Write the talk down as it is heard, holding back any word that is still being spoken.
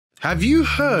Have you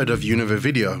heard of Univer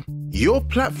Video, your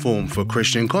platform for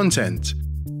Christian content?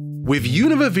 With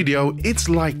Univer Video, it's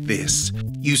like this.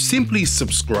 You simply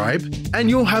subscribe and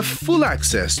you'll have full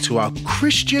access to our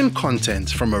Christian content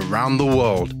from around the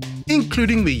world,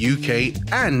 including the UK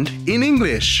and in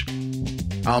English.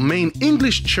 Our main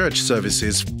English church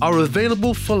services are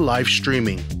available for live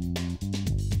streaming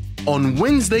on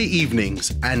Wednesday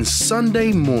evenings and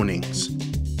Sunday mornings.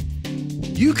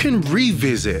 You can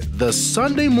revisit the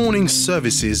Sunday morning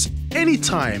services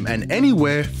anytime and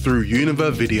anywhere through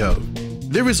Univer Video.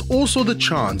 There is also the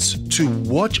chance to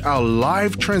watch our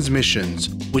live transmissions,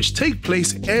 which take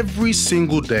place every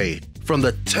single day from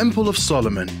the Temple of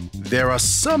Solomon. There are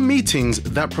some meetings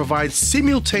that provide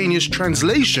simultaneous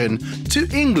translation to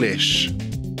English.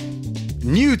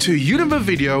 New to Univer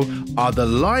Video are the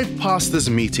live pastors'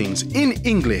 meetings in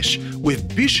English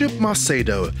with Bishop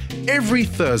Macedo every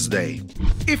Thursday.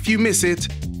 If you miss it,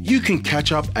 you can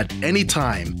catch up at any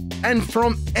time and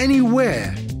from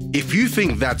anywhere. If you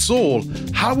think that's all,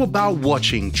 how about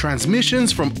watching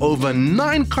transmissions from over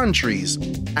 9 countries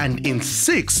and in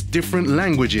 6 different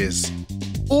languages?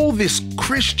 All this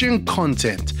Christian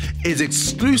content is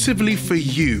exclusively for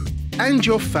you and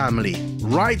your family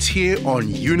right here on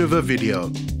Univer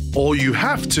Video. All you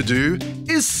have to do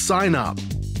is sign up.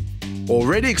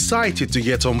 Already excited to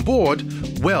get on board?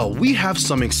 Well, we have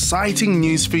some exciting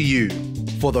news for you.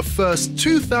 For the first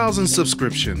 2,000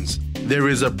 subscriptions, there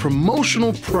is a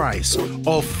promotional price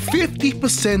of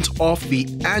 50% off the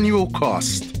annual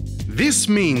cost. This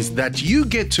means that you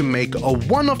get to make a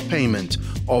one-off payment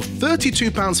of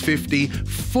 £32.50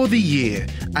 for the year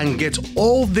and get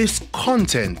all this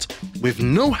content with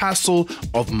no hassle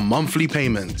of monthly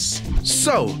payments.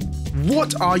 So,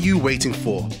 what are you waiting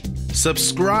for?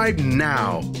 Subscribe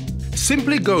now.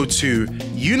 Simply go to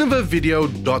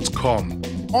univervideo.com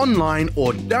online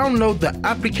or download the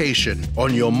application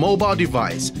on your mobile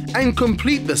device and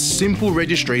complete the simple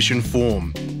registration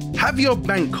form. Have your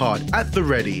bank card at the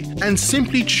ready and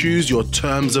simply choose your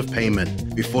terms of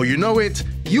payment. Before you know it,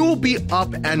 you'll be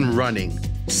up and running.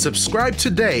 Subscribe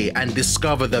today and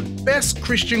discover the best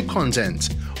Christian content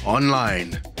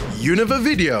online. Univer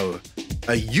Video,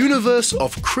 a universe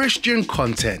of Christian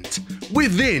content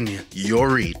within your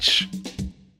reach.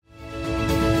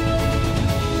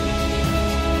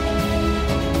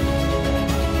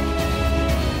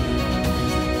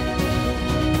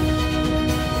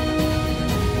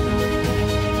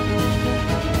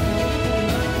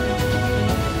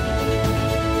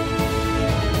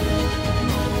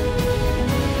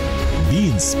 Be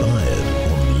inspired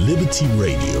on Liberty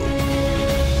Radio.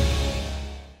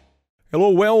 Hello,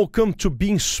 welcome to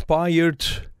Be Inspired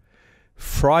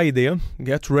Friday.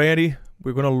 Get ready.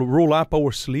 We're going to roll up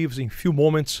our sleeves in a few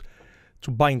moments to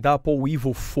bind up all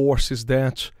evil forces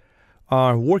that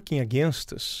are working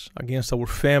against us, against our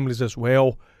families as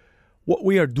well. What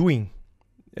we are doing,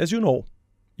 as you know,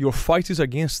 your fight is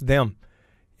against them.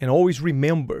 And always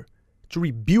remember to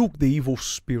rebuke the evil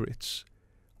spirits.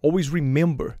 Always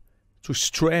remember to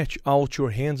stretch out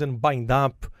your hands and bind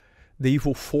up the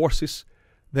evil forces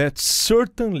that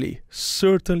certainly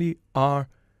are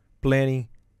planning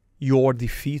your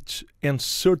defeat, and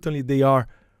certainly they are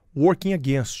working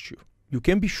against you. You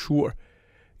can be sure,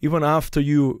 even after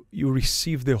you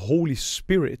receive the Holy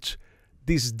Spirit,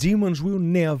 these demons will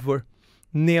never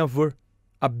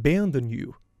abandon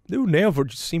you. They will never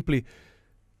just simply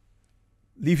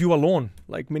leave you alone,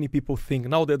 like many people think.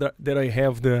 Now that I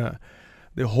have the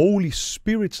Holy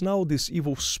Spirit, now these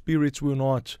evil spirits will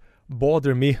not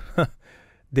bother me.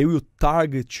 They will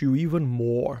target you even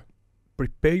more.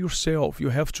 Prepare yourself. You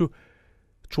have to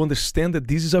understand that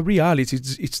this is a reality.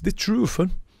 It's the truth. Huh?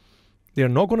 They're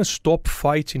not going to stop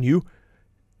fighting you.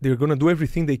 They're going to do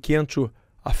everything they can to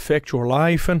affect your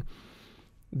life, and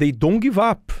they don't give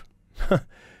up.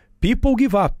 People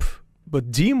give up,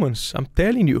 but demons, I'm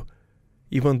telling you,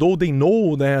 even though they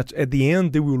know that at the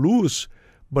end they will lose,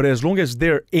 but as long as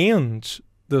their end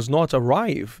does not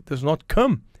arrive, does not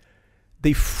come,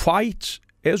 they fight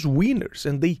as winners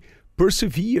and they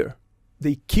persevere.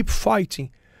 They keep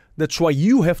fighting. That's why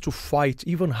you have to fight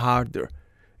even harder.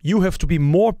 You have to be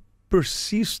more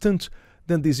persistent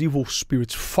than these evil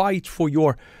spirits. Fight for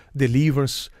your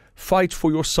deliverance. Fight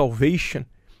for your salvation.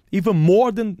 Even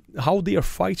more than how they are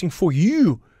fighting for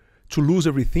you to lose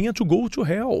everything and to go to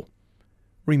hell.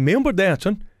 Remember that,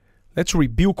 huh? Let's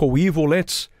rebuke all evil.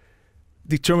 Let's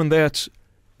determine that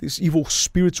these evil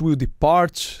spirits will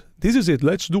depart. This is it.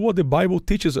 Let's do what the Bible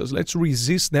teaches us. Let's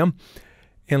resist them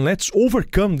and let's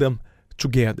overcome them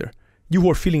together. You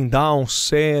who are feeling down,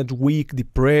 sad, weak,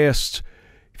 depressed,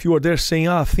 if you are there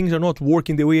saying, things are not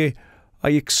working the way I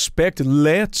expect,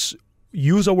 let's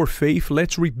use our faith,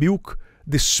 let's rebuke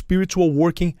the spiritual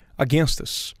working against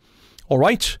us. All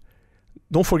right?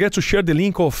 Don't forget to share the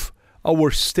link of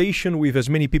our station with as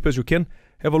many people as you can.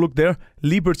 Have a look there,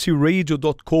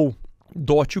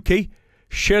 libertyradio.co.uk.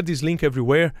 Share this link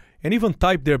everywhere, and even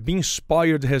type there, Be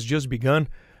Inspired has just begun.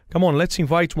 Come on, let's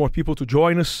invite more people to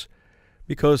join us,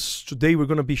 because today we're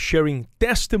going to be sharing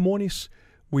testimonies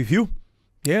with you.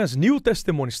 Yes, new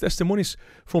testimonies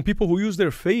from people who use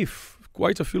their faith.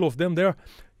 Quite a few of them there.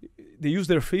 They use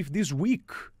their faith this week.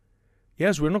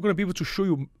 Yes, we're not going to be able to show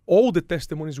you all the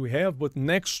testimonies we have, but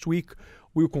next week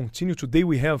we'll continue. Today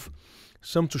we have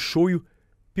some to show you.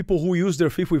 People who use their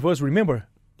faith with us. Remember,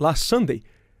 last Sunday,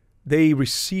 they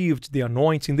received the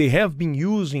anointing. They have been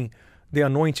using the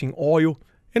anointing oil,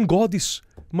 and God is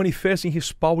manifesting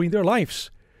His power in their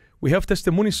lives. We have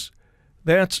testimonies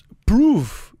that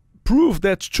prove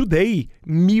that today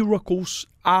miracles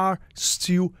are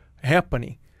still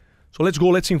happening. So let's go.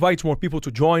 Let's invite more people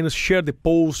to join us. Share the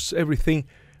posts, everything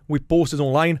we posted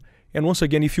online. And once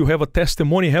again, if you have a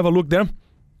testimony, have a look there.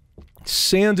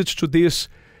 Send it to this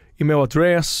email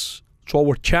address, to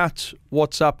our chat,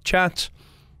 WhatsApp chat.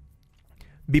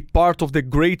 Be part of the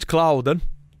great cloud.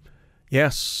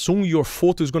 Yes, soon your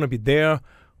photo is going to be there.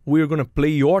 We're going to play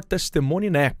your testimony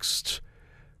next.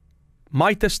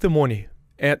 My testimony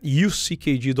at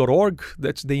uckg.org.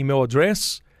 That's the email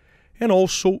address. And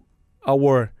also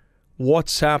our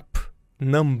WhatsApp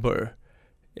number.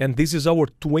 And this is our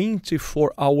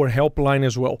 24-hour helpline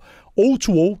as well.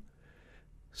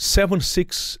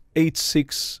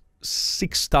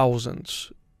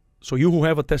 020-7686-6000. So you who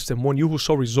have a testimony, you who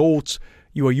saw results,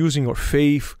 you are using your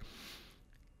faith,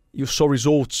 you saw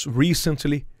results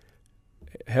recently,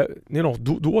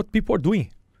 do what people are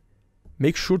doing.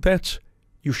 Make sure that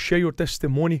you share your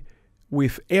testimony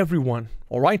with everyone.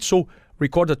 All right? So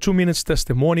record a 2-minute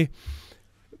testimony.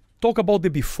 Talk about the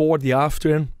before, the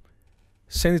after, and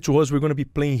send it to us. We're going to be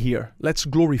playing here. Let's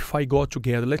glorify God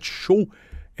together. Let's show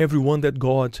everyone that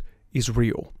God is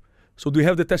real. So do you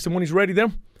have the testimonies ready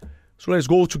there? So let's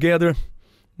go together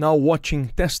now watching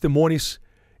testimonies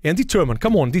and determine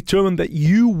that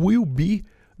you will be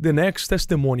the next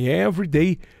testimony. Every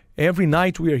day, every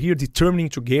night we are here determining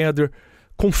together,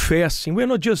 confessing. We're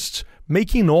not just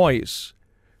making noise.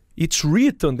 It's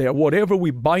written there, whatever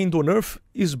we bind on earth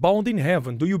is bound in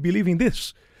heaven. Do you believe in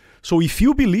this? So if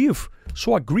you believe,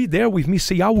 so agree there with me.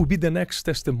 Say, I will be the next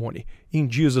testimony in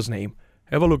Jesus' name.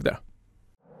 Have a look there.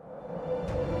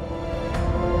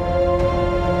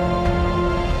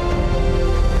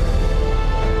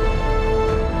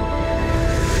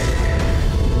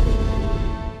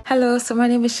 Hello, so my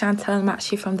name is Chantel. I'm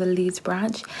actually from the Leeds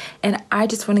branch, and I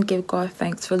just want to give God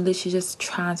thanks for literally just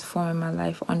transforming my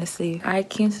life, honestly. I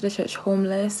came to the church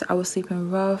homeless. I was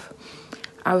sleeping rough.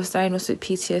 I was diagnosed with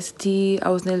PTSD.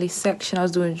 I was nearly sectioned. I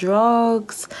was doing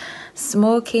drugs,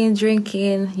 smoking,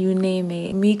 drinking, you name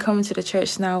it. Me coming to the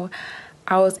church now,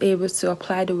 I was able to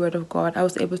apply the word of God. I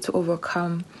was able to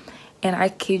overcome. And I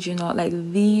kid you not, like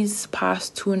these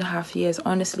past 2.5 years,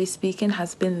 honestly speaking,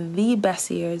 has been the best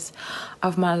years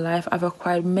of my life. I've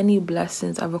acquired many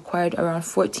blessings. I've acquired around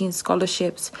 14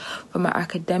 scholarships for my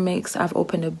academics. I've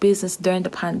opened a business during the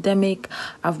pandemic.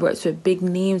 I've worked with big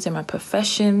names in my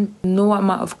profession. No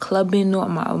amount of clubbing, no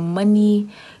amount of money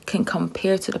can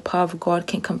compare to the power of God,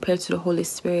 can compare to the Holy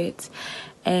Spirit.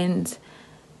 And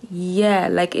yeah,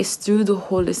 like it's through the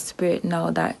Holy Spirit now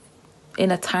that in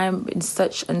a time in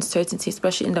such uncertainty,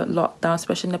 especially in the lockdown,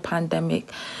 especially in the pandemic,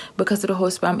 because of the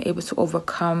Holy Spirit, I'm able to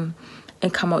overcome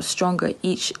and come out stronger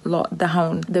each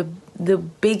lockdown. The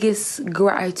biggest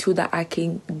gratitude that I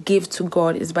can give to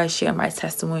God is by sharing my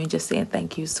testimony and just saying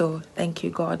thank you. So thank you,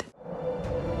 God.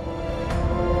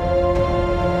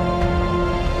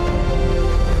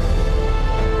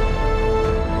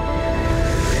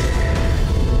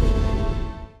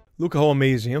 Look how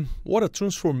amazing, huh? What a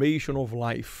transformation of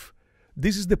life.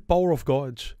 This is the power of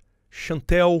God.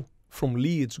 Chantel from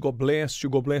Leeds, God bless you.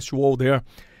 God bless you all there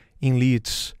in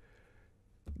Leeds.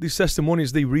 These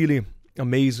testimonies, they really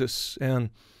amaze us. And,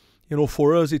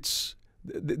 for us,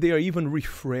 they are even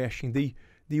refreshing. They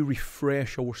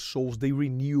refresh our souls. They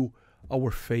renew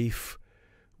our faith.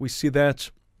 We see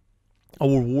that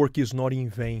our work is not in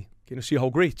vain. Can you see how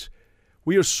great?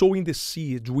 We are sowing the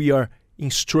seed. We are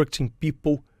instructing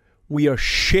people. We are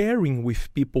sharing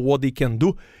with people what they can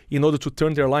do in order to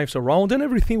turn their lives around. And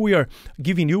everything we are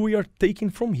giving you, we are taking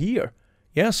from here.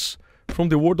 Yes, from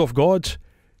the Word of God.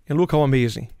 And look how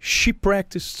amazing. She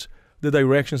practiced the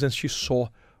directions and she saw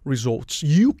results.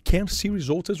 You can see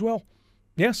results as well.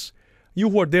 Yes, you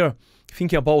who are there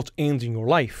thinking about ending your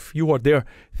life. You are there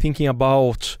thinking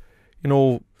about,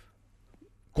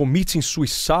 committing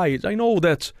suicide. I know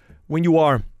that when you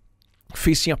are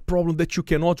facing a problem that you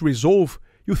cannot resolve,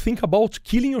 you think about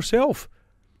killing yourself.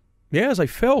 Yes, I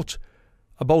felt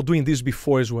about doing this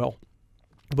before as well.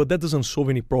 But that doesn't solve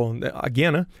any problem.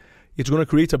 Again, it's going to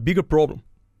create a bigger problem.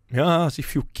 Yes,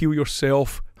 if you kill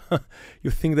yourself,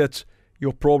 you think that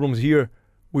your problems here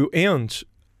will end.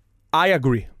 I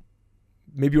agree.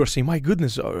 Maybe you are saying, my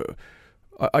goodness,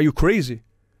 are you crazy?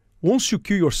 Once you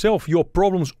kill yourself, your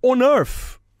problems on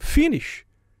earth finish.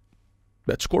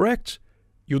 That's correct.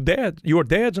 You're dead. You're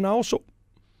dead now, so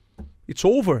it's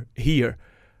over here.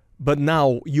 But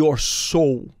now your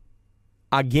soul,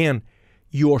 again,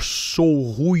 your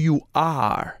soul, who you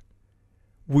are,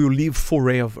 will live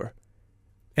forever.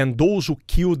 And those who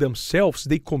kill themselves,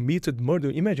 they committed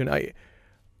murder. Imagine,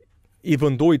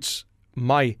 even though it's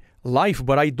my life,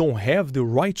 but I don't have the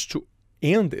rights to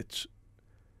end it.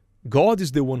 God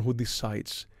is the one who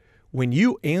decides. When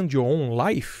you end your own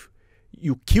life,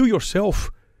 you kill yourself,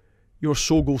 your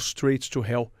soul goes straight to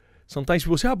hell. Sometimes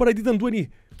people say, but I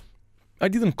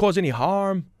didn't cause any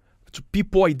harm to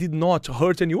people. I did not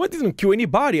hurt anyone. I didn't kill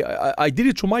anybody. I did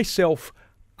it to myself.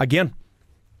 Again,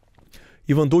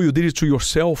 even though you did it to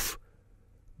yourself,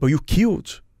 but you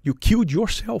killed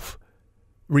yourself.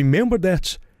 Remember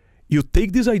that. You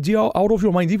take this idea out of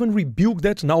your mind, even rebuke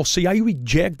that now. Say, I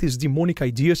reject these demonic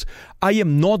ideas. I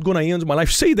am not going to end my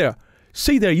life. Say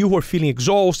there, you were feeling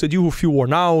exhausted, you will feel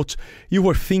worn out, you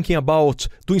were thinking about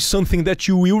doing something that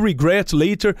you will regret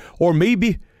later, or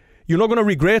maybe you're not going to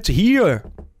regret here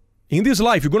in this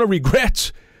life. You're going to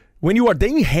regret when you are there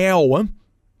in hell. Huh?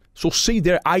 So say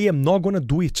there, I am not going to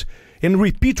do it. And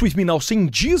repeat with me now, say, in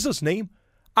Jesus' name,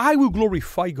 I will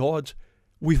glorify God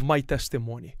with my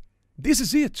testimony. This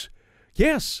is it.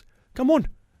 Yes, come on.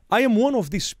 I am one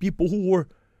of these people who were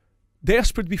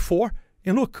desperate before.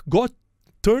 And look, God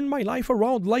turned my life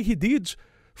around like He did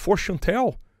for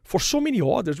Chantel, for so many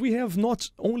others. We have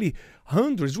not only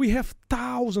hundreds, we have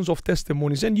thousands of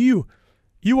testimonies. And you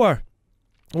are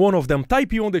one of them.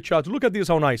 Type you on the chat. Look at this,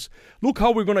 how nice. Look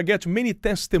how we're going to get many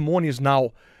testimonies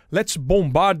now. Let's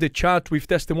bombard the chat with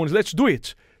testimonies. Let's do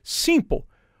it. Simple.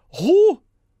 Who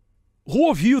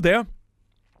of you there,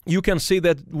 you can say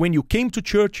that when you came to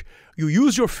church, you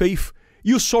used your faith,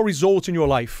 you saw results in your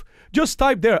life? Just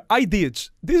type there, I did.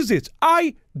 This is it.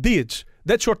 I did.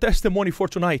 That's your testimony for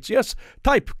tonight. Yes,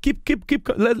 type.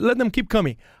 Let them keep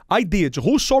coming. I did.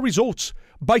 Who saw results?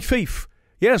 By faith.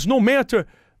 Yes, no matter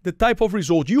the type of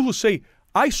result. You who say,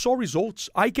 I saw results,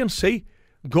 I can say,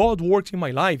 God worked in my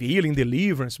life, healing,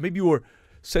 deliverance. Maybe you were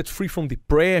set free from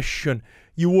depression.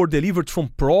 You were delivered from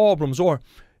problems, or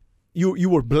you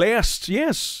were blessed.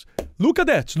 Yes. Look at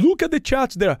that. Look at the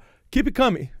chat there. Keep it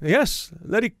coming. Yes.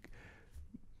 Let it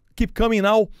keep coming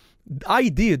now. I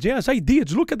did. Yes, I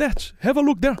did. Look at that. Have a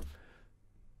look there.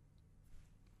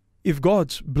 If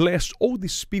God blessed all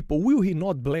these people, will He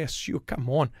not bless you? Come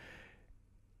on.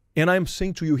 And I'm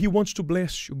saying to you, He wants to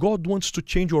bless you. God wants to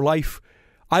change your life.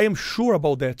 I am sure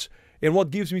about that. And what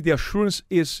gives me the assurance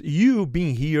is you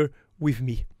being here with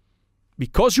me.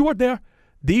 Because you are there,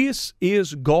 this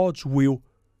is God's will.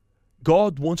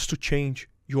 God wants to change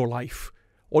your life.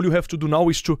 All you have to do now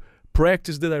is to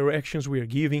practice the directions we are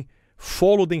giving,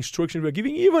 follow the instructions we are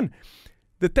giving. Even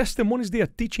the testimonies they are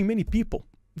teaching many people.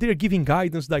 They are giving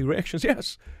guidance, directions.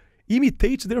 Yes.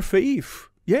 Imitate their faith.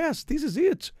 Yes, this is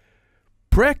it.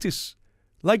 Practice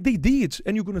like they did,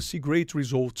 and you're going to see great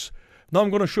results. Now I'm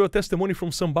going to show a testimony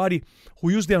from somebody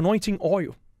who used the anointing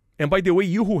oil. And by the way,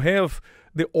 you who have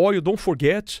the oil, don't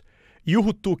forget, you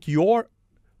who took your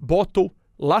bottle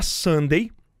last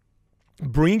Sunday,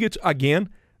 bring it again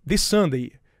this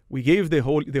Sunday. We gave the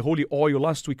holy oil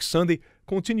last week Sunday.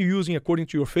 Continue using according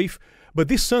to your faith. But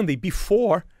this Sunday,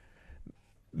 before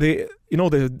the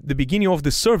beginning of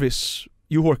the service,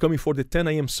 you who are coming for the 10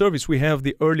 a.m. service, we have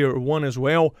the earlier one as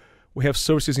well. We have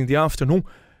services in the afternoon.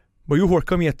 But you who are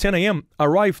coming at 10 a.m.,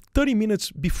 arrive 30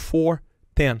 minutes before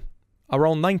 10.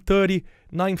 Around 9:30,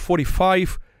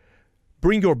 9:45.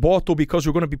 Bring your bottle, because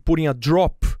you're going to be putting a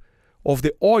drop of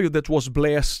the oil that was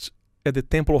blessed at the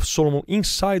Temple of Solomon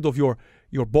inside of your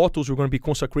bottles. You're going to be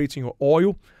consecrating your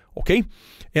oil, okay?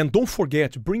 And don't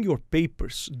forget, bring your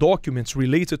papers, documents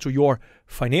related to your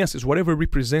finances, whatever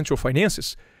represents your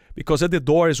finances, because at the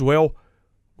door as well,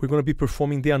 we're going to be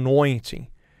performing the anointing.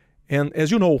 And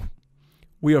as you know,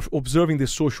 we are observing the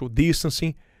social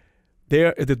distancing.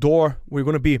 There at the door, we're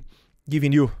going to be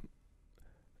giving you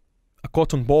a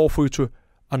cotton ball for you to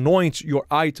anoint your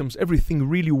items, everything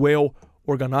really well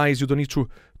organized. You don't need to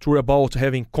worry about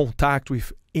having contact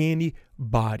with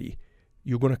anybody.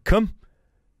 You're going to come,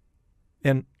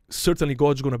 and certainly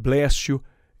God's going to bless you,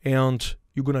 and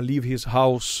you're going to leave his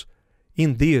house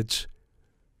indeed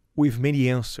with many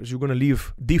answers. You're going to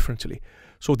live differently.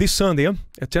 So this Sunday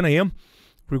at 10 a.m.,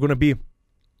 we're going to be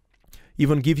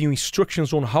even giving you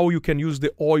instructions on how you can use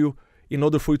the oil in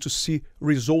order for you to see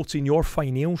results in your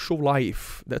financial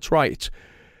life. That's right.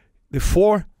 The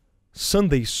 4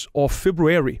 Sundays of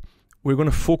February, we're going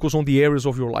to focus on the areas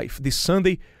of your life. This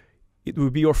Sunday, it will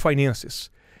be your finances.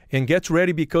 And get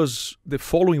ready, because the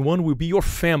following one will be your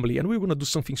family. And we're going to do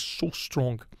something so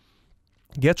strong.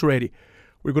 Get ready.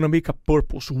 We're going to make a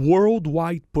purpose,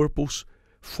 worldwide purpose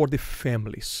for the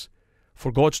families,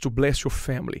 for God to bless your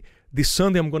family. This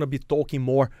Sunday, I'm going to be talking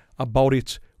more about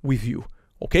it with you.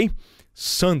 Okay?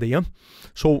 Sunday, huh?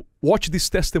 So watch these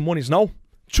testimonies now.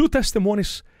 2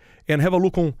 testimonies. And have a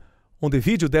look on the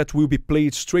video that will be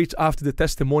played straight after the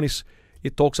testimonies.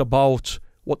 It talks about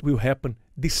what will happen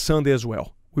this Sunday as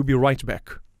well. We'll be right back.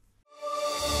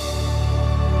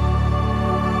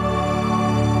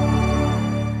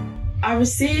 I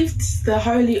received the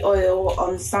holy oil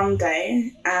on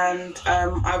Sunday, and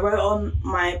I wrote on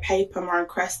my paper my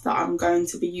request that I'm going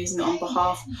to be using it on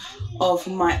behalf of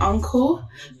my uncle,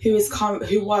 who was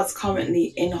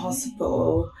currently in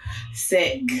hospital,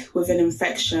 sick with an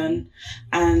infection,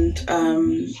 and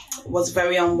was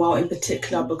very unwell, in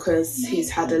particular because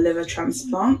he's had a liver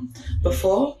transplant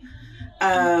before.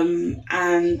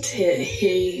 And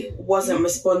he wasn't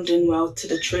responding well to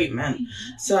the treatment.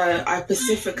 So I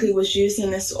specifically was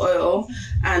using this oil,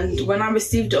 and when I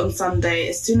received it on Sunday,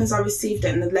 as soon as I received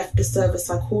it and I left the service,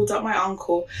 I called up my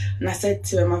uncle and I said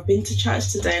to him, I've been to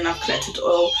church today and I've collected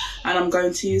oil and I'm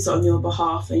going to use it on your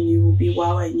behalf, and you will be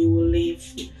well and you will leave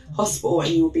hospital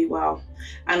and you will be well.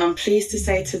 And I'm pleased to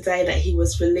say today that he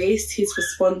was released. He's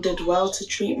responded well to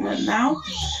treatment now,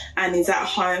 and he's at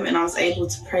home, and I was able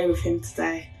to pray with him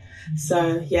today.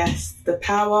 So yes, the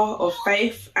power of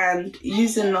faith and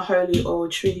using the holy oil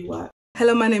truly works.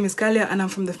 Hello, my name is Galia and I'm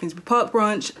from the Finsbury Park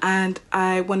branch, and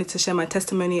I wanted to share my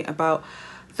testimony about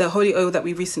the holy oil that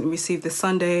we recently received this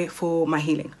Sunday for my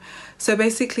healing. So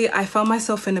basically, I found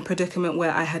myself in a predicament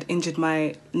where I had injured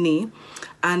my knee,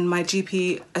 and my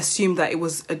GP assumed that it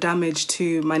was a damage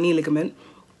to my knee ligament,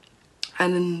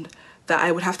 and that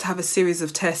I would have to have a series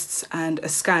of tests and a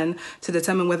scan to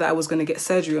determine whether I was going to get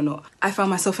surgery or not. I found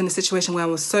myself in a situation where I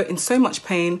was in so much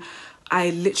pain.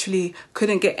 I literally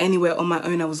couldn't get anywhere on my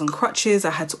own. I was on crutches. I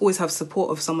had to always have support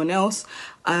of someone else.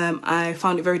 I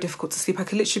found it very difficult to sleep. I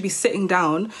could literally be sitting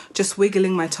down, just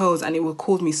wiggling my toes, and it would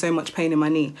cause me so much pain in my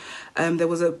knee. There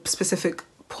was a specific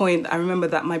point, I remember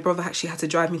that my brother actually had to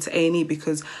drive me to A&E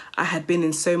because I had been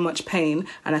in so much pain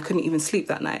and I couldn't even sleep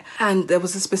that night. And there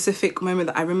was a specific moment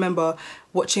that I remember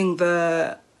watching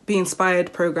the Be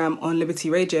Inspired program on Liberty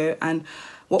Radio, and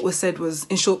what was said was,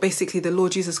 in short, basically, the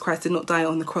Lord Jesus Christ did not die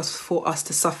on the cross for us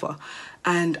to suffer.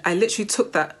 And I literally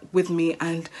took that with me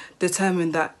and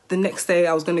determined that the next day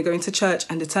I was going to go into church,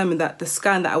 and determined that the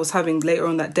scan that I was having later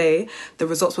on that day, the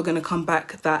results were going to come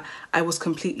back that I was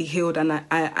completely healed and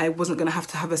I wasn't going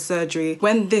to have a surgery.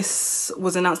 When this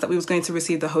was announced that we was going to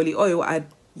receive the holy oil, I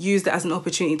used it as an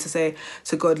opportunity to say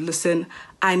to God, listen,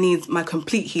 I need my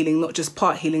complete healing, not just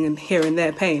part healing and here and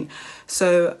there pain.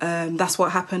 So that's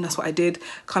what happened. That's what I did.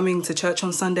 Coming to church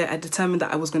on Sunday, I determined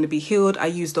that I was going to be healed. I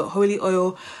used the holy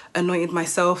oil, anointed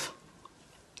myself,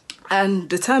 and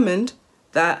determined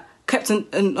that, kept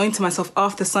anointing myself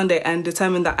after Sunday, and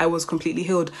determined that I was completely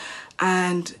healed.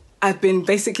 And I've been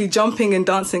basically jumping and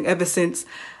dancing ever since.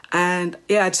 And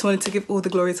yeah, I just wanted to give all the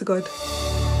glory to God.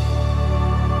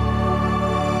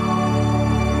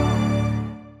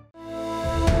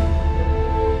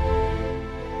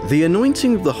 The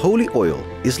anointing of the holy oil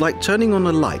is like turning on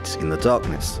a light in the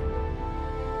darkness.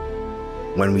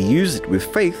 When we use it with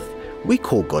faith, we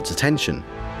call God's attention.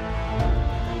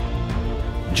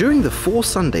 During the 4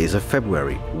 Sundays of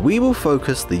February, we will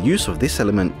focus the use of this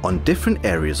element on different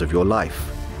areas of your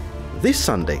life. This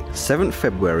Sunday, 7th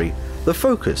February, the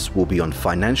focus will be on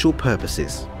financial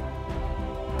purposes.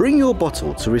 Bring your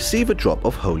bottle to receive a drop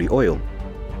of holy oil.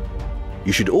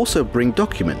 You should also bring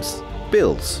documents,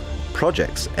 bills,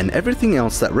 projects, and everything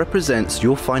else that represents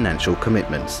your financial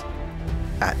commitments.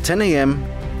 At 10 a.m.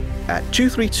 at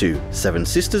 232 Seven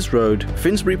Sisters Road,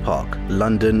 Finsbury Park,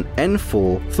 London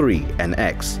N4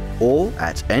 3NX, or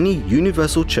at any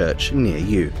Universal Church near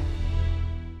you.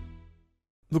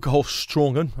 Look how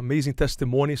strong and amazing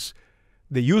testimonies.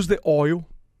 They used the oil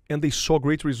and they saw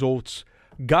great results.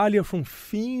 Galia from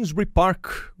Finsbury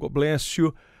Park, God bless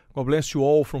you. God bless you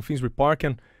all from Finsbury Park.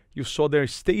 And you saw there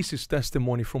Stacy's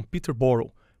testimony from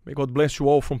Peterborough. May God bless you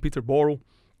all from Peterborough.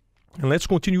 And let's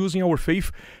continue using our faith.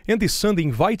 And this Sunday,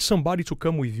 invite somebody to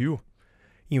come with you.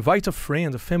 Invite a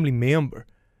friend, a family member.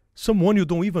 someone you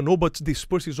don't even know, but this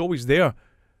person is always there,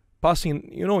 passing,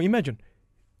 imagine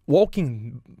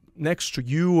walking next to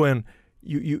you, and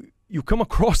you come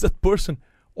across that person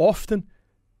often.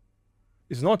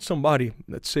 It's not somebody,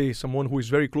 let's say someone who is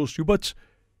very close to you, but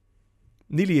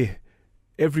nearly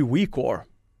every week or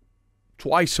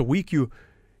twice a week you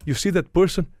see that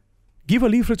person. Give a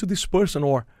leaflet to this person,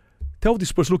 or tell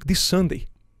this person, look, this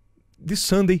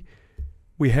Sunday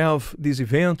we have this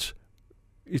event.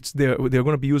 They're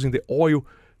going to be using the oil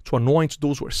to anoint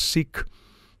those who are sick,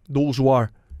 those who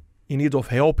are in need of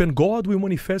help, and God will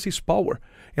manifest His power.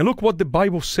 And look what the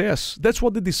Bible says. That's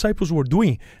what the disciples were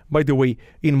doing, by the way.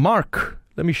 In Mark,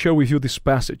 let me share with you this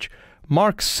passage.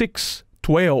 Mark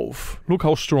 6:12. Look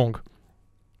how strong.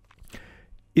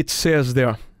 It says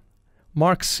there,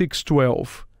 Mark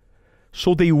 6:12.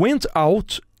 So they went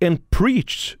out and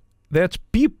preached that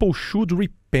people should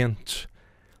repent.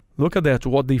 Look at that,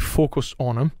 what they focus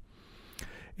on.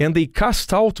 And they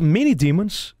cast out many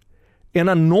demons and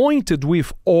anointed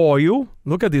with oil,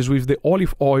 look at this, with the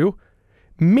olive oil,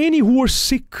 many who were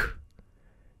sick,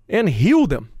 and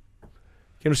healed them.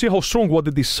 Can you see how strong what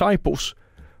the disciples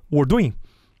were doing?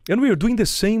 And we are doing the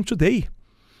same today.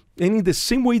 And in the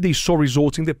same way they saw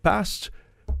results in the past,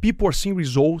 people are seeing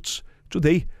results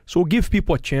today. So give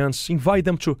people a chance, invite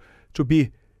them to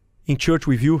be in church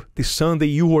with you this Sunday.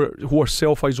 You who are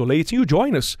self-isolating, you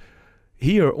join us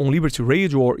here on Liberty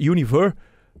Radio or Univer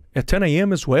at 10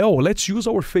 a.m. as well. Let's use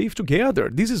our faith together.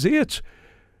 This is it.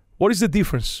 What is the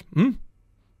difference?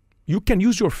 You can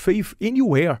use your faith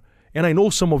anywhere. And I know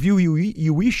some of you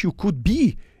wish you could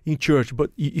be in church,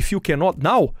 but if you cannot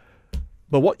now,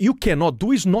 but what you cannot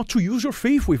do is not to use your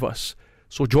faith with us.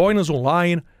 So join us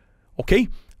online, okay?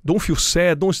 Don't feel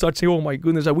sad. Don't start saying, oh my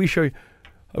goodness, I wish I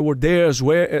were there as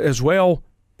well.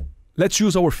 Let's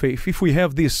use our faith. If we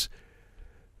have this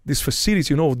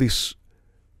facility, this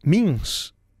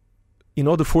means in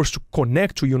order for us to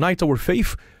connect, to unite our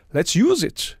faith, let's use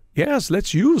it. Yes,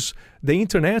 let's use the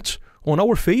internet on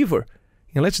our favor.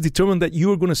 And let's determine that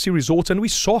you are going to see results. And we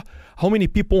saw how many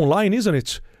people online, isn't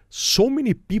it? So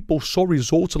many people saw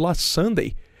results last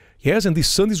Sunday. Yes, and this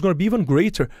Sunday is going to be even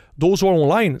greater. Those who are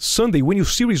online, Sunday, when you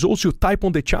see results, you type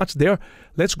on the chats there.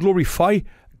 Let's glorify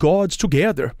God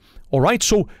together. All right,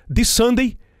 so this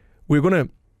Sunday, we're going to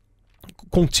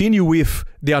continue with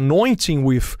the anointing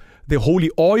with the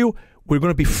holy oil. We're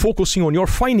going to be focusing on your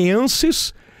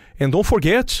finances. And don't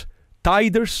forget,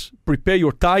 tithers, prepare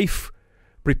your tithe,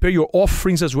 prepare your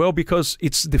offerings as well, because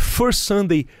it's the first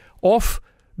Sunday of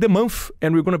the month,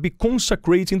 and we're going to be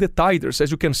consecrating the tithers. As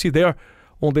you can see there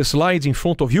on the slides in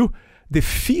front of you, the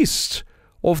feast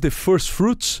of the first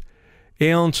fruits.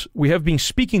 And we have been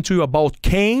speaking to you about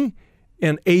Cain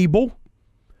and Abel,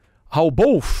 how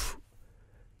both,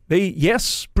 they,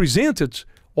 yes, presented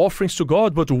offerings to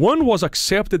God, but one was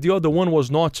accepted, the other one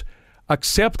was not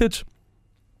accepted.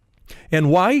 And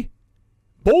why?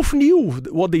 Both knew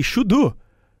what they should do.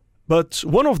 But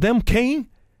one of them, Cain,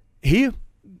 he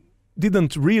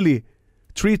didn't really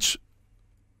treat,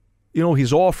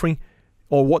 his offering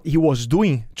or what he was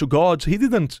doing to God. He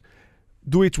didn't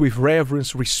do it with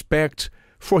reverence, respect.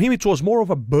 For him, it was more of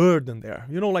a burden there.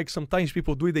 Like sometimes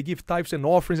people do it, they give tithes and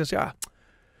offerings and say,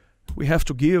 we have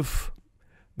to give.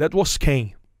 That was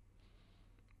Cain.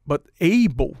 But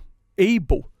Abel,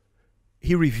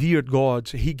 he revered God.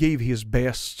 He gave his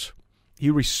best. He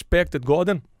respected God.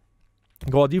 And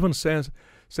God even says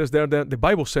there that the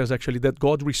Bible says actually that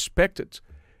God respected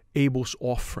Abel's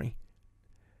offering.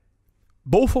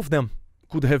 Both of them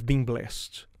could have been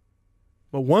blessed.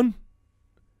 But one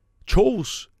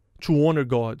chose to honor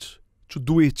God, to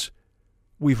do it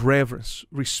with reverence,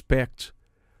 respect.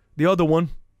 The other one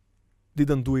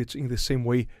didn't do it in the same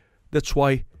way. That's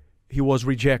why he was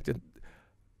rejected.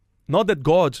 Not that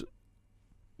God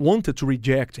wanted to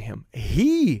reject him.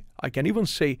 I can even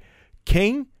say,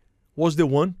 Cain was the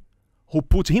one who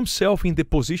put himself in the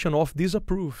position of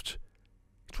disapproved.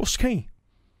 It was Cain.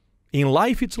 In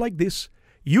life, it's like this.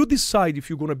 You decide if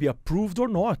you're going to be approved or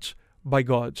not by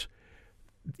God.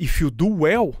 If you do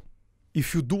well,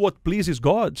 if you do what pleases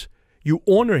God, you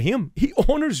honor Him, He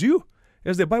honors you.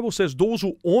 As the Bible says, those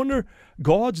who honor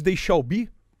God, they shall be.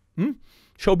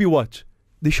 Shall be what?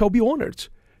 They shall be honored.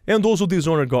 And those who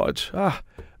dishonor God,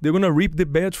 they're going to reap the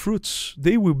bad fruits.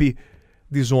 They will be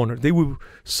dishonored. They will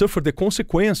suffer the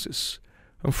consequences.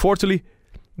 Unfortunately,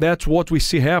 that's what we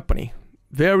see happening.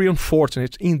 Very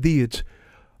unfortunate indeed.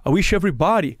 I wish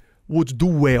everybody would do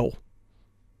well,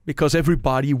 because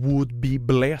everybody would be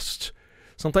blessed.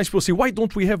 Sometimes people say, why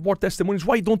don't we have more testimonies?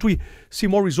 Why don't we see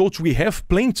more results? We have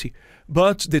plenty.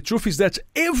 But the truth is that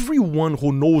everyone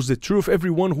who knows the truth,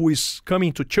 everyone who is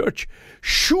coming to church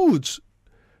should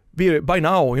be by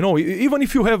now, even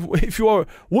if you are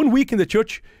 1 week in the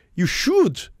church, you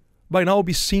should by now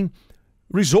be seeing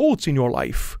results in your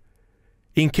life.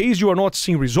 In case you are not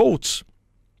seeing results,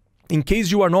 in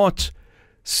case you are not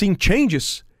seeing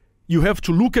changes, you have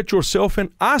to look at yourself and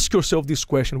ask yourself this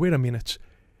question. Wait a minute.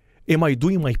 Am I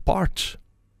doing my part?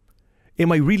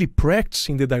 Am I really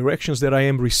practicing the directions that I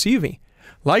am receiving?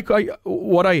 Like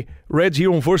what I read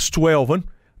here on verse 12,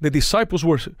 the disciples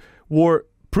were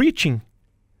preaching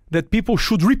that people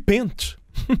should repent.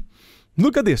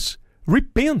 Look at this.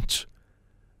 Repent.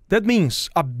 That means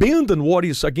abandon what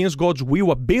is against God's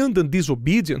will, abandon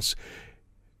disobedience.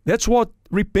 That's what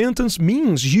repentance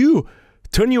means. You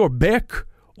turn your back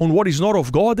on what is not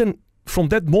of God, and from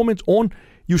that moment on,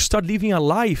 you start living a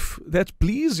life that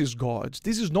pleases God.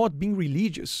 This is not being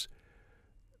religious.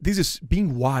 This is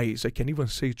being wise, I can even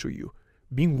say to you.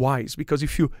 Being wise, because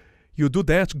if you do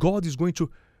that, God is going to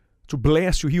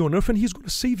bless you here on earth, and He's going to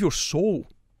save your soul.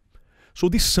 So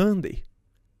this Sunday,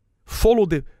 follow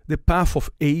the path of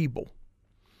Abel.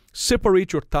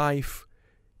 Separate your tithe,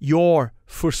 your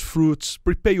first fruits,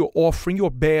 prepare your offering,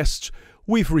 your best,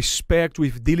 with respect,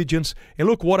 with diligence. And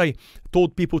look what I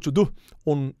told people to do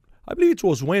on, I believe it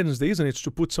was Wednesday, isn't it?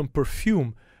 To put some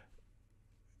perfume.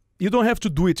 You don't have to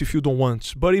do it if you don't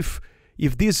want. But if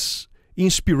this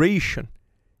inspiration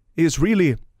is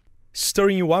really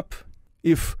stirring you up,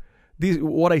 if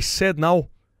what I said now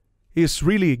is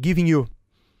really giving you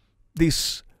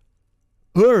this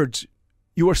urge,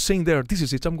 you are saying there, this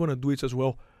is it, I'm going to do it as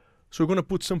well. So you're going to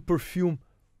put some perfume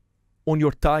on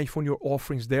your tithe, on your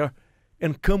offerings there,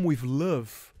 and come with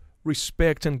love,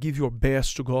 respect, and give your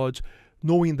best to God,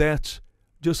 knowing that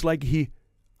just like He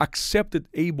accepted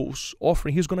Abel's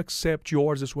offering, He's going to accept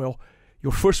yours as well.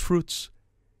 Your first fruits,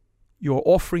 your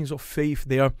offerings of faith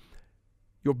there,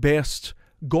 your best,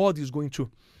 God is going to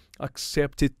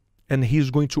accept it, and He's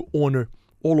going to honor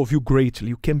all of you greatly.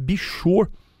 You can be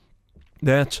sure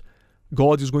that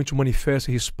God is going to manifest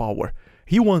His power.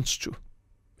 He wants to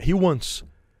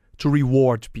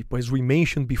reward people, as we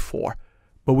mentioned before,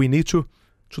 but we need to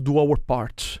do our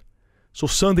part. So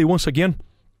Sunday, once again,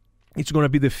 it's going to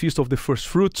be the Feast of the First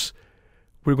Fruits.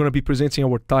 We're going to be presenting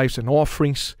our tithes and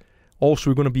offerings. Also,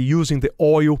 we're going to be using the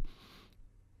oil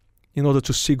in order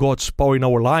to see God's power in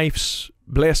our lives,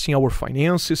 blessing our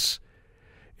finances.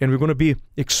 And we're going to be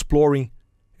exploring,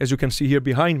 as you can see here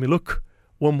behind me, look,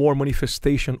 one more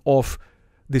manifestation of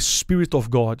the Spirit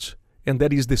of God, and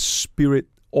that is the Spirit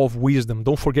of wisdom.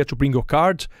 Don't forget to bring your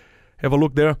card. Have a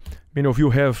look there. Many of you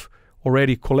have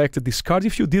already collected these cards.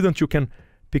 If you didn't, you can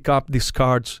pick up these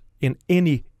cards in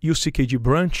any UCKG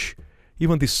branch.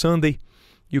 Even this Sunday,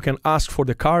 you can ask for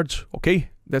the cards. Okay,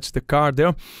 that's the card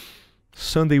there.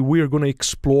 Sunday, we are going to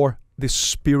explore the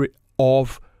Spirit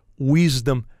of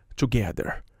wisdom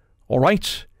together. All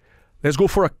right, let's go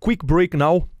for a quick break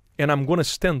now, and I'm going to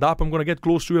stand up. I'm going to get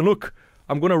close to you, and look,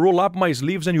 I'm going to roll up my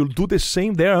sleeves, and you'll do the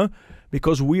same there,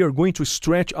 because we are going to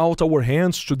stretch out our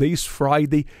hands. Today is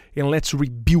Friday, and let's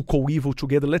rebuke all evil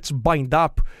together. Let's bind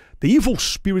up the evil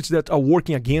spirits that are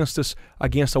working against us,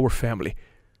 against our family.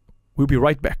 We'll be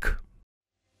right back.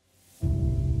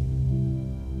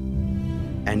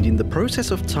 And in the process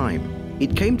of time,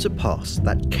 it came to pass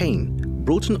that Cain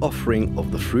brought an offering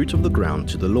of the fruit of the ground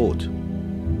to the Lord.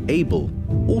 Abel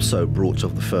also brought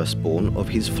of the firstborn of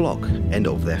his flock and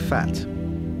of their fat.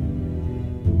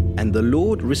 And the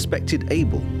Lord respected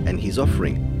Abel and his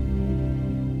offering,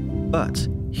 but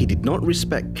He did not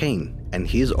respect Cain and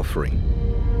his offering.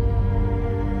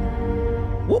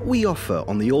 What we offer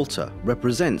on the altar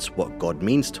represents what God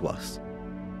means to us.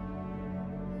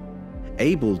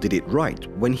 Abel did it right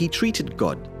when he treated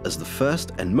God as the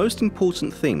first and most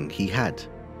important thing he had.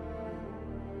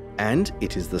 And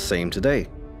it is the same today.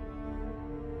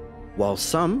 While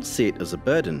some see it as a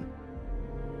burden,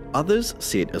 others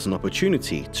see it as an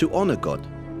opportunity to honor God,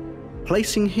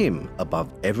 placing Him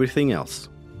above everything else.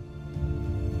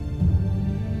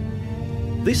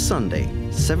 This Sunday,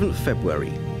 7th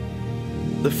February,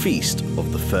 the Feast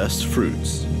of the First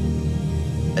Fruits.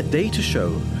 A day to show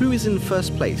who is in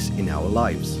first place in our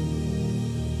lives.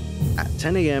 At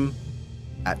 10 a.m.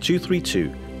 at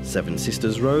 232 Seven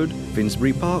Sisters Road,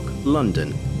 Finsbury Park,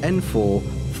 London, N4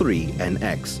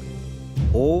 3NX,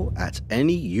 or at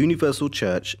any Universal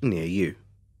Church near you.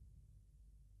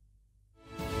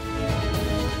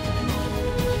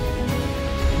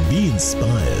 Be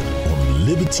inspired on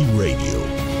Liberty Radio.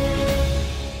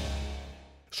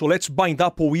 So let's bind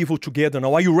up all evil together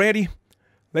now. Are you ready?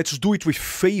 Let's do it with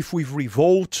faith, with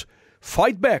revolt.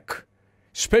 Fight back.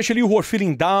 Especially you who are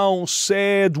feeling down,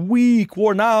 sad, weak,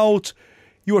 worn out.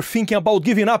 You are thinking about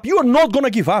giving up. You are not going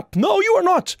to give up. No, you are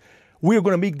not. We are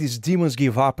going to make these demons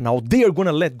give up now. They are going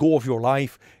to let go of your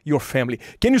life, your family.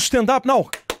 Can you stand up now?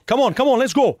 Come on,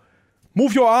 let's go.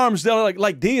 Move your arms there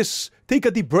like this. Take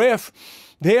a deep breath.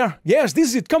 There. Yes, this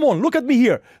is it. Come on, look at me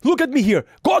here. Look at me here.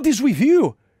 God is with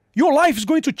you. Your life is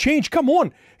going to change. Come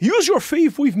on. Use your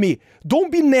faith with me.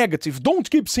 Don't be negative. Don't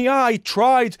keep saying, I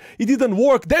tried. It didn't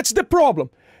work. That's the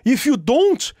problem. If you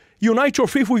don't unite your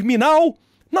faith with me now,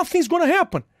 nothing's going to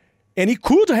happen. And it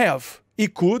could have.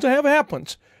 It could have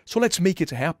happened. So let's make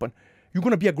it happen. You're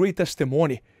going to be a great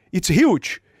testimony. It's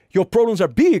huge. Your problems are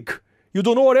big. You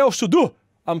don't know what else to do.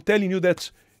 I'm telling you that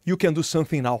you can do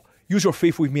something now. Use your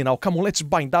faith with me now. Come on, let's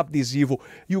bind up this evil.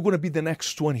 You're going to be the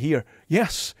next one here.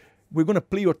 Yes, we're going to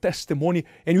play your testimony.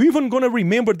 And you're even going to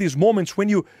remember these moments when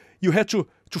you had to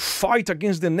fight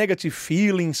against the negative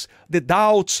feelings, the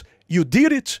doubts. You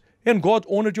did it, and God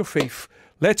honored your faith.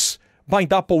 Let's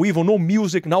bind up all evil. No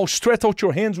music now. Stretch out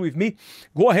your hands with me.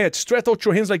 Go ahead. Stretch out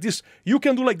your hands like this. You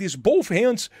can do like this. Both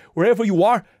hands, wherever you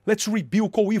are. Let's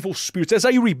rebuke all evil spirits. As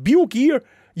I rebuke here,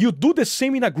 you do the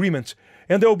same in agreement.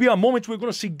 And there will be a moment we're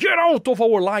going to say, get out of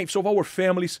our lives, of our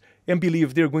families, and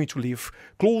believe they're going to live.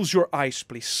 Close your eyes,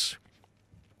 please.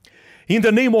 In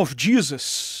the name of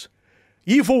Jesus,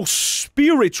 evil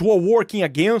spirits who are working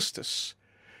against us,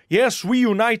 yes, we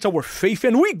unite our faith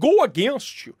and we go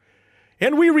against you.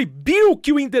 And we rebuke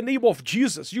you in the name of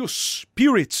Jesus, you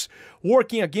spirits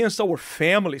working against our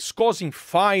families, causing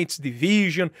fights,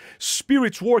 division,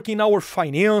 spirits working in our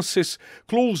finances,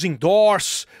 closing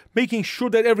doors, making sure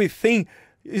that everything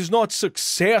is not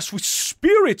successful,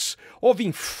 spirits of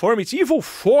infirmity, evil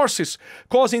forces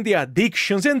causing the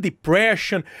addictions and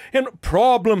depression and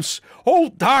problems. Oh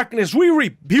darkness, we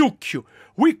rebuke you.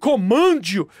 We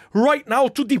command you right now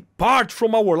to depart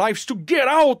from our lives, to get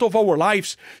out of our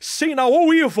lives. Say now,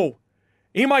 oh evil,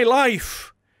 in my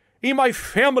life, in my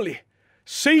family,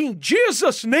 say in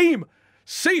Jesus' name,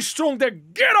 say strong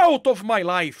that get out of my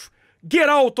life, get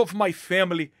out of my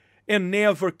family, and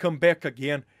never come back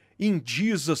again. In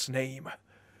Jesus' name.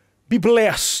 Be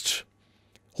blessed.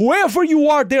 Whoever you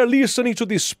are there listening to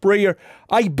this prayer,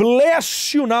 I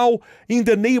bless you now in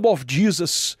the name of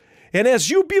Jesus. And as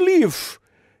you believe,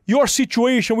 your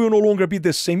situation will no longer be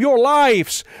the same. Your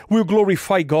lives will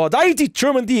glorify God. I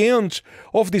determine the end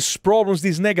of these problems,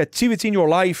 this negativity in your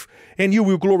life, and you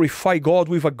will glorify God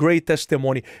with a great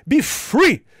testimony. Be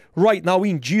free right now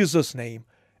in Jesus' name.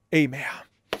 Amen.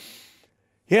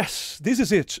 Yes, this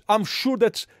is it. I'm sure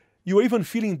that you are even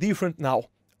feeling different now.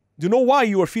 Do you know why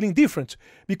you are feeling different?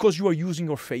 Because you are using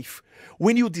your faith.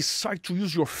 When you decide to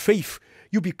use your faith,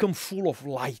 you become full of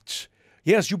light.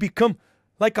 Yes, you become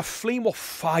like a flame of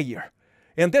fire.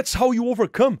 And that's how you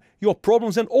overcome your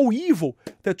problems and all evil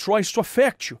that tries to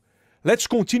affect you. Let's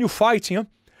continue fighting. Huh?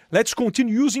 Let's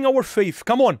continue using our faith.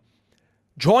 Come on.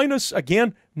 Join us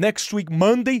again next week,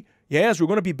 Monday. Yes, we're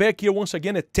going to be back here once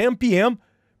again at 10 p.m.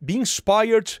 Be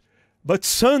inspired. But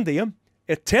Sunday,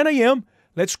 at 10 a.m.,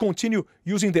 let's continue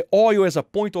using the oil as a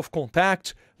point of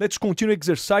contact. Let's continue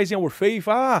exercising our faith.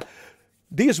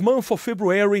 This month of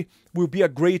February will be a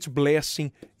great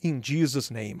blessing in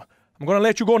Jesus' name. I'm going to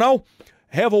let you go now.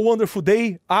 Have a wonderful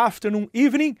day, afternoon,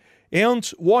 evening, and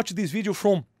watch this video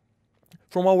from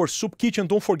our soup kitchen.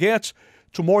 Don't forget,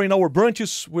 tomorrow in our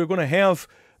brunches, we're going to have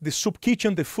the soup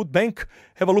kitchen, the food bank.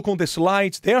 Have a look on the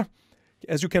slides there.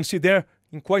 As you can see there,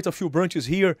 in quite a few branches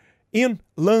here in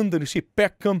London, you see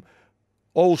Peckham,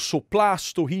 also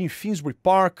Plaistow here in Finsbury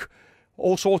Park,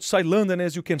 also outside London,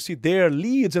 as you can see there,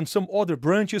 Leeds and some other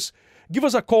branches. Give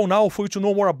us a call now for you to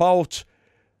know more about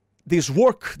this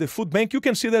work, the food bank. You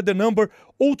can see that the number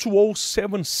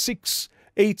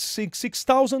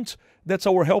 020-7686-6000. That's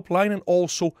our helpline and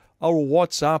also our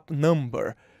WhatsApp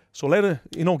number. So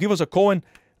give us a call and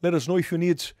let us know if you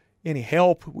need any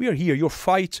help. We are here. Your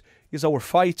fight is our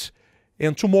fight.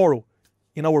 And tomorrow,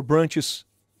 in our branches,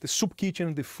 the soup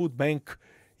kitchen, the food bank,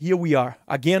 here we are.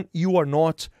 Again, you are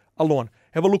not alone.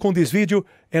 Have a look on this video,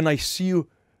 and I see you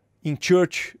in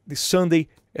church this Sunday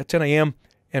at 10 a.m.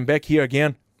 and back here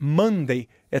again Monday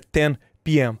at 10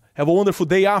 p.m. Have a wonderful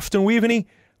day, afternoon, evening.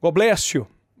 God bless you.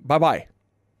 Bye-bye.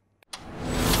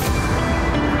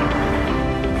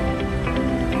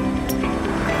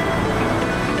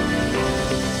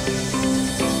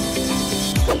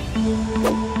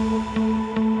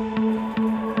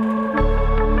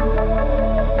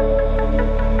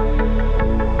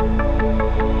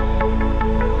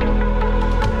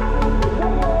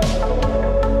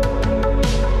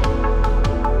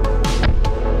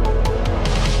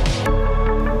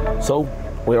 So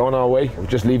we're on our way. We're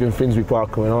just leaving Finsbury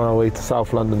Park and we're on our way to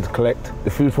South London to collect the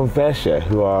food from FareShare,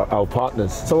 who are our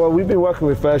partners. So we've been working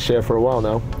with FareShare for a while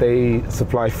now. They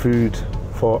supply food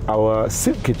for our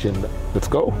soup kitchen. Let's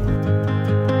go.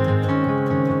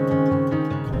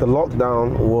 The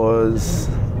lockdown was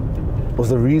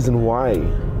the reason why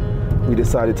we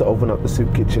decided to open up the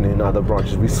soup kitchen in other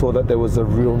branches. We saw that there was a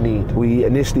real need. We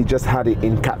initially just had it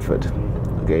in Catford,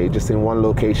 okay, just in one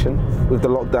location. With the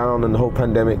lockdown and the whole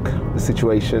pandemic, the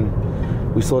situation,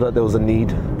 we saw that there was a need.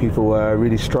 People were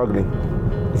really struggling.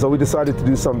 So we decided to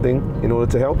do something in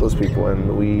order to help those people,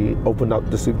 and we opened up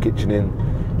the soup kitchen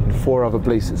in 4 other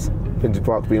places. Finsbury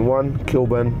Park being one,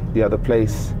 Kilburn, the other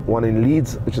place, one in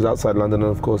Leeds, which is outside London,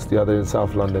 and of course the other in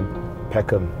South London,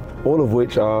 Peckham, all of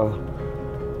which are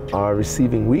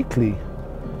receiving weekly,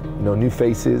 new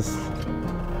faces,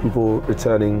 people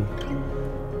returning,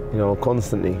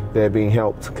 constantly. They're being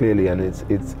helped clearly, and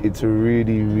it's a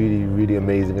really, really, really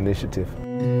amazing initiative.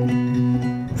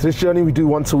 So this journey we do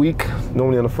once a week,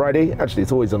 normally on a Friday. Actually,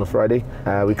 it's always on a Friday.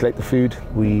 We collect the food,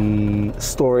 we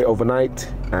store it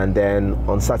overnight, and then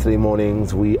on Saturday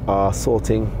mornings we are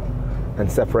sorting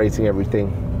and separating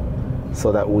everything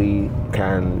so that we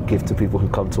can give to people who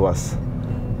come to us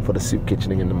for the soup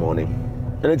kitchening in the morning.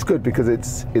 And it's good because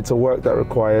it's a work that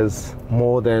requires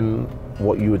more than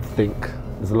what you would think.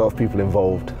 There's a lot of people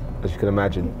involved, as you can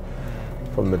imagine,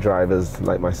 from the drivers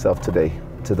like myself today,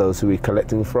 to those who we're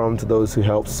collecting from, to those who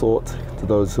help sort, to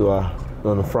those who are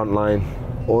on the front line.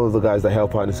 All of the guys that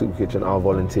help out in the soup kitchen are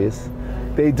volunteers.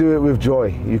 They do it with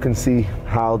joy. You can see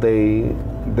how the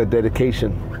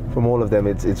dedication from all of them,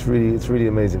 it's really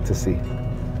amazing to see.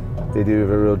 They do it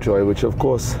with a real joy, which of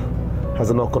course has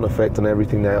a knock-on effect on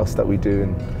everything else that we do,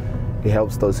 and it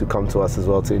helps those who come to us as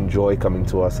well to enjoy coming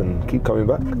to us and keep coming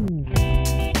back.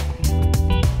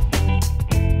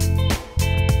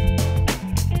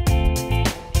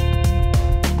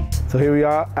 So here we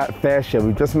are at FareShare.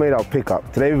 We've just made our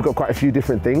pickup. Today we've got quite a few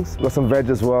different things. We've got some veg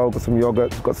as well, got some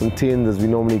yogurt, we've got some tins as we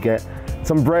normally get,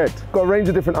 some bread. We've got a range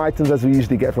of different items as we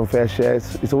usually get from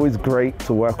FareShare. It's always great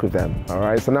to work with them, all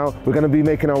right? So now we're gonna be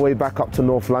making our way back up to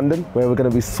North London, where we're gonna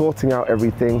be sorting out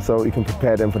everything so we can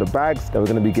prepare them for the bags that we're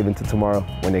gonna be giving to tomorrow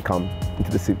when they come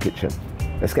into the soup kitchen.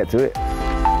 Let's get to it.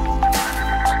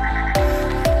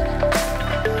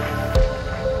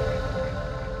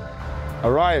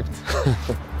 Arrived.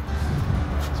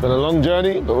 It's been a long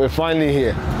journey, but we're finally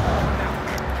here.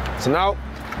 So now,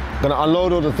 we're gonna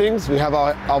unload all the things. We have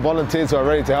our volunteers who are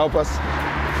ready to help us,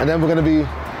 and then we're gonna be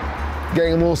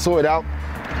getting them all sorted out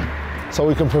so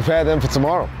we can prepare them for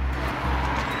tomorrow.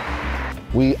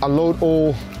 We unload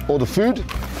all the food.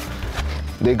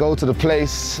 They go to the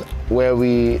place where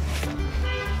we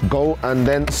go and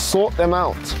then sort them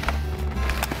out.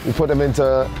 We put them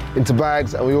into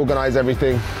bags and we organize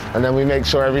everything, and then we make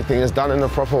sure everything is done in a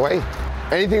proper way.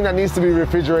 Anything that needs to be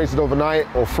refrigerated overnight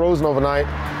or frozen overnight,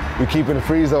 we keep in the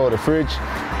freezer or the fridge.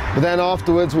 But then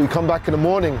afterwards, we come back in the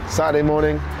morning, Saturday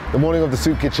morning, the morning of the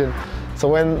soup kitchen. So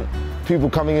when people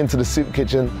coming into the soup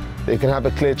kitchen, they can have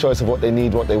a clear choice of what they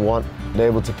need, what they want. They're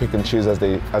able to pick and choose as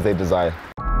they desire.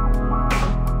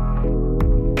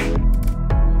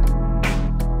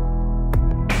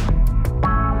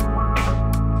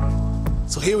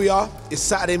 So here we are, it's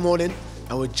Saturday morning,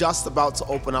 and we're just about to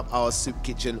open up our soup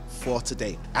kitchen for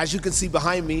today. As you can see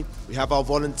behind me, we have our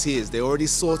volunteers. They're already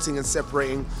sorting and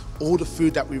separating all the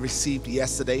food that we received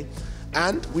yesterday,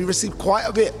 and we received quite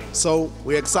a bit, so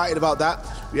we're excited about that.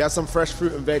 We have some fresh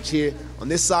fruit and veg here on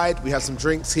this side, we have some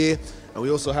drinks here, and we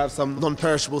also have some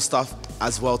non-perishable stuff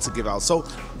as well to give out. So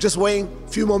just waiting a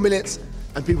few more minutes,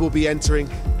 and people will be entering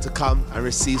to come and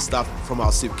receive stuff from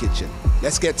our soup kitchen.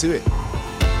 Let's get to it.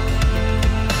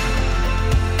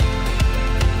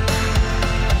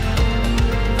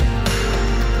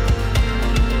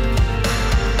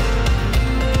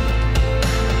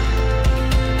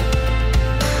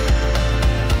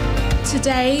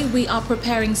 Today we are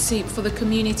preparing soup for the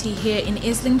community here in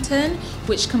Islington,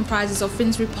 which comprises of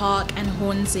Finsbury Park and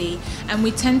Hornsey, and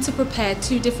we tend to prepare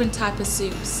 2 different types of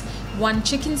soups. One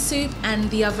chicken soup and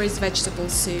the other is vegetable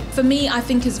soup. For me, I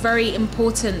think it's very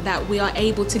important that we are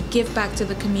able to give back to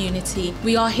the community.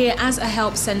 We are here as a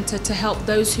help centre to help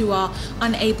those who are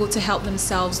unable to help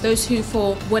themselves, those who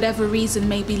for whatever reason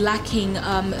may be lacking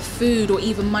food or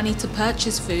even money to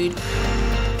purchase food.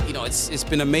 It's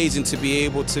been amazing to be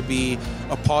able to be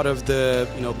a part of the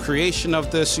creation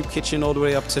of the soup kitchen all the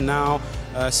way up to now,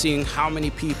 seeing how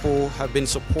many people have been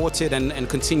supported and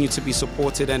continue to be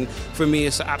supported, and for me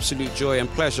it's an absolute joy and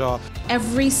pleasure.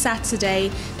 Every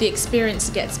Saturday the experience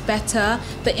gets better,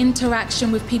 the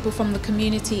interaction with people from the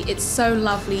community, it's so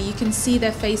lovely. You can see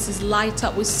their faces light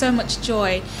up with so much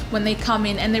joy when they come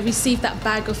in and they receive that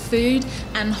bag of food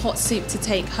and hot soup to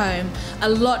take home. A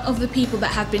lot of the people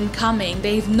that have been coming,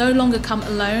 they've no longer come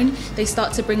alone, they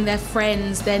start to bring their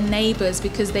friends, their neighbours,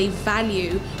 because they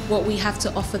value what we have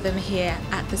to offer them here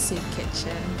at the Soup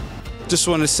Kitchen. Just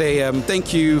want to say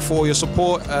thank you for all your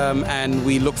support, and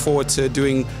we look forward to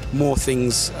doing more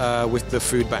things with the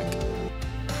food bank.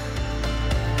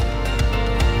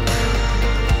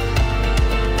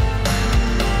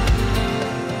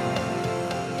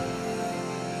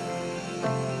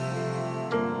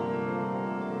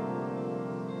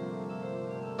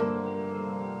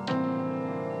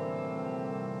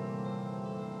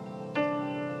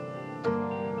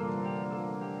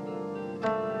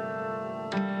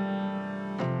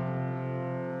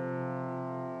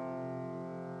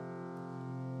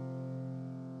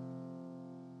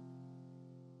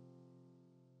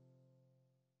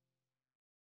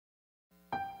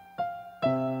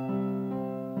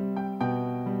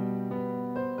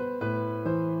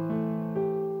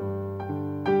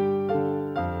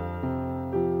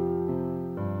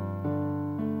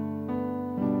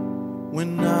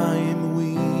 When I am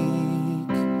weak,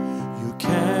 you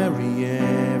carry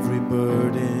every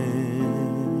burden.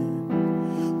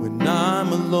 When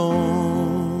I'm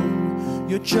alone,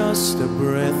 you're just a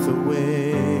breath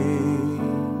away.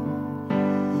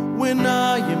 When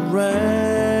I am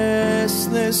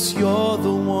restless, you're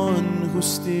the one who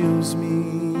steals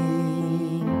me.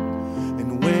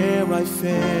 And where I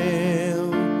fail,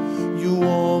 you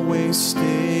always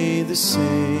stay the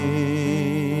same.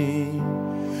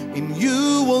 In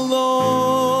you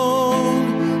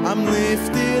alone, I'm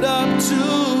lifted up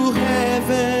to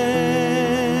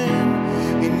heaven.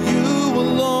 In you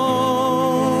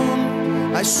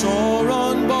alone, I soar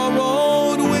on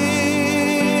borrowed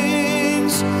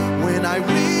wings. When I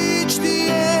reach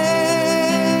the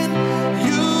end,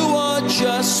 you are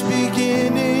just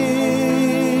beginning.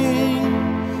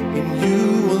 In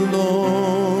you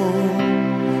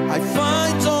alone, I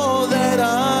find all that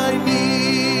I need.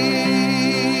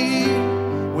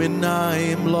 When I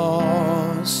am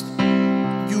lost,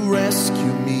 you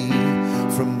rescue me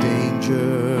from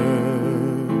danger.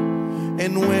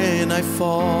 And when I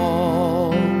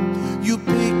fall, you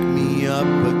pick me up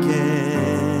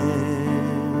again.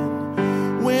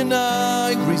 When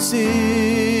I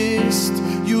resist,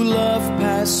 you love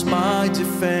past my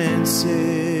defenses.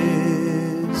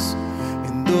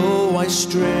 And though I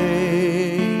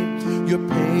stray, you're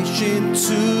patient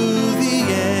to the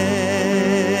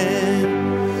end.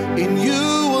 In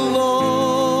you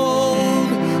alone,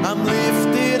 I'm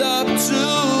lifted up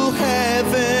to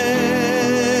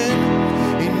heaven.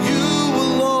 In you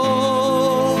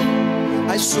alone,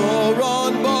 I soar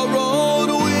on borrowed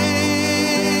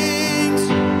wings.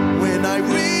 When I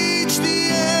reach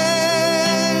the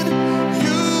end,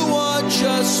 you are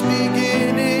just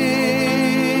beginning.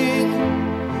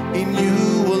 In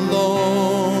you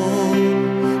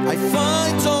alone, I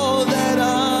find all that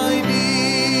I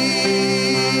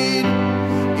need.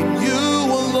 In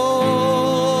you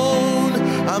alone,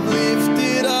 I'm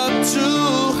lifted up to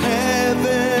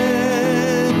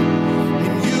heaven.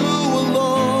 In you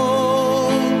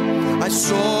alone, I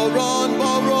soar on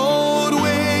borrowed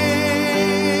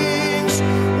wings.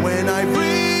 When I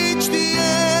reach the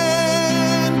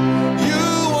end,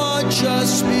 you are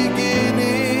just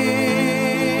beginning.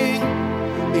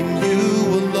 In you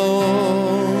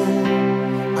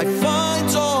alone, I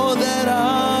find all that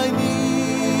I need.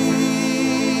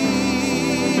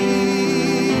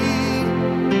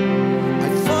 I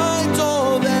find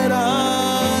all that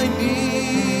I need.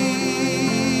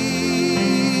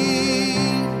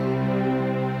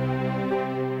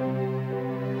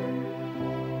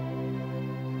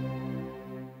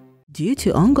 Due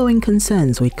to ongoing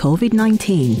concerns with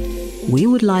COVID-19, we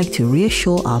would like to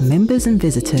reassure our members and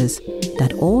visitors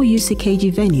that all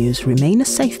UCKG venues remain a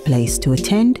safe place to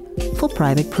attend for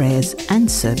private prayers and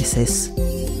services.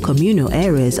 Communal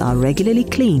areas are regularly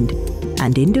cleaned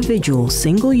and individual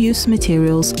single-use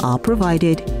materials are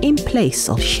provided in place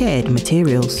of shared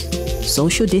materials.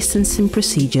 Social distancing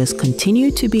procedures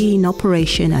continue to be in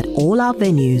operation at all our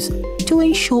venues to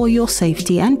ensure your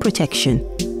safety and protection,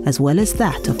 as well as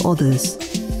that of others.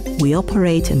 We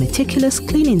operate a meticulous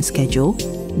cleaning schedule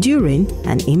during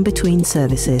and in between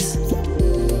services.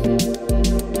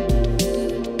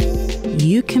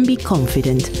 You can be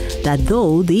confident that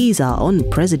though these are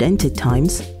unprecedented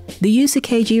times, the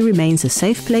UCKG remains a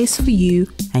safe place for you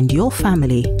and your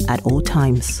family at all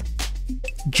times.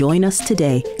 Join us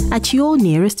today at your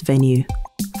nearest venue.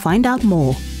 Find out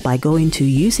more by going to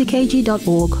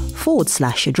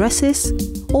uckg.org/addresses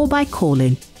or by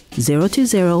calling 020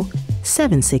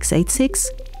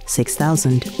 7686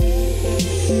 6000.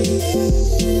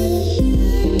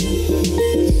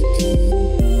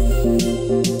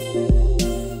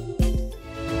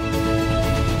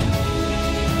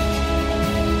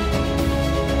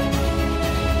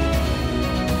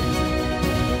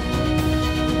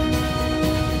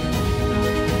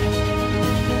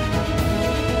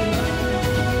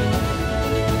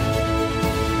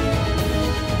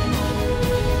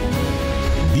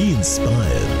 Be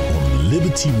inspired on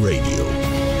Liberty Radio.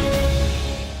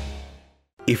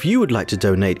 If you would like to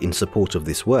donate in support of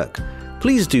this work,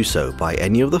 please do so by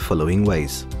any of the following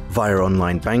ways: via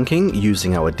online banking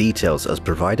using our details as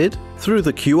provided, through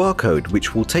the QR code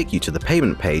which will take you to the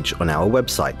payment page on our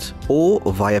website, or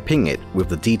via Ping It with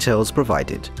the details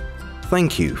provided.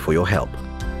 Thank you for your help.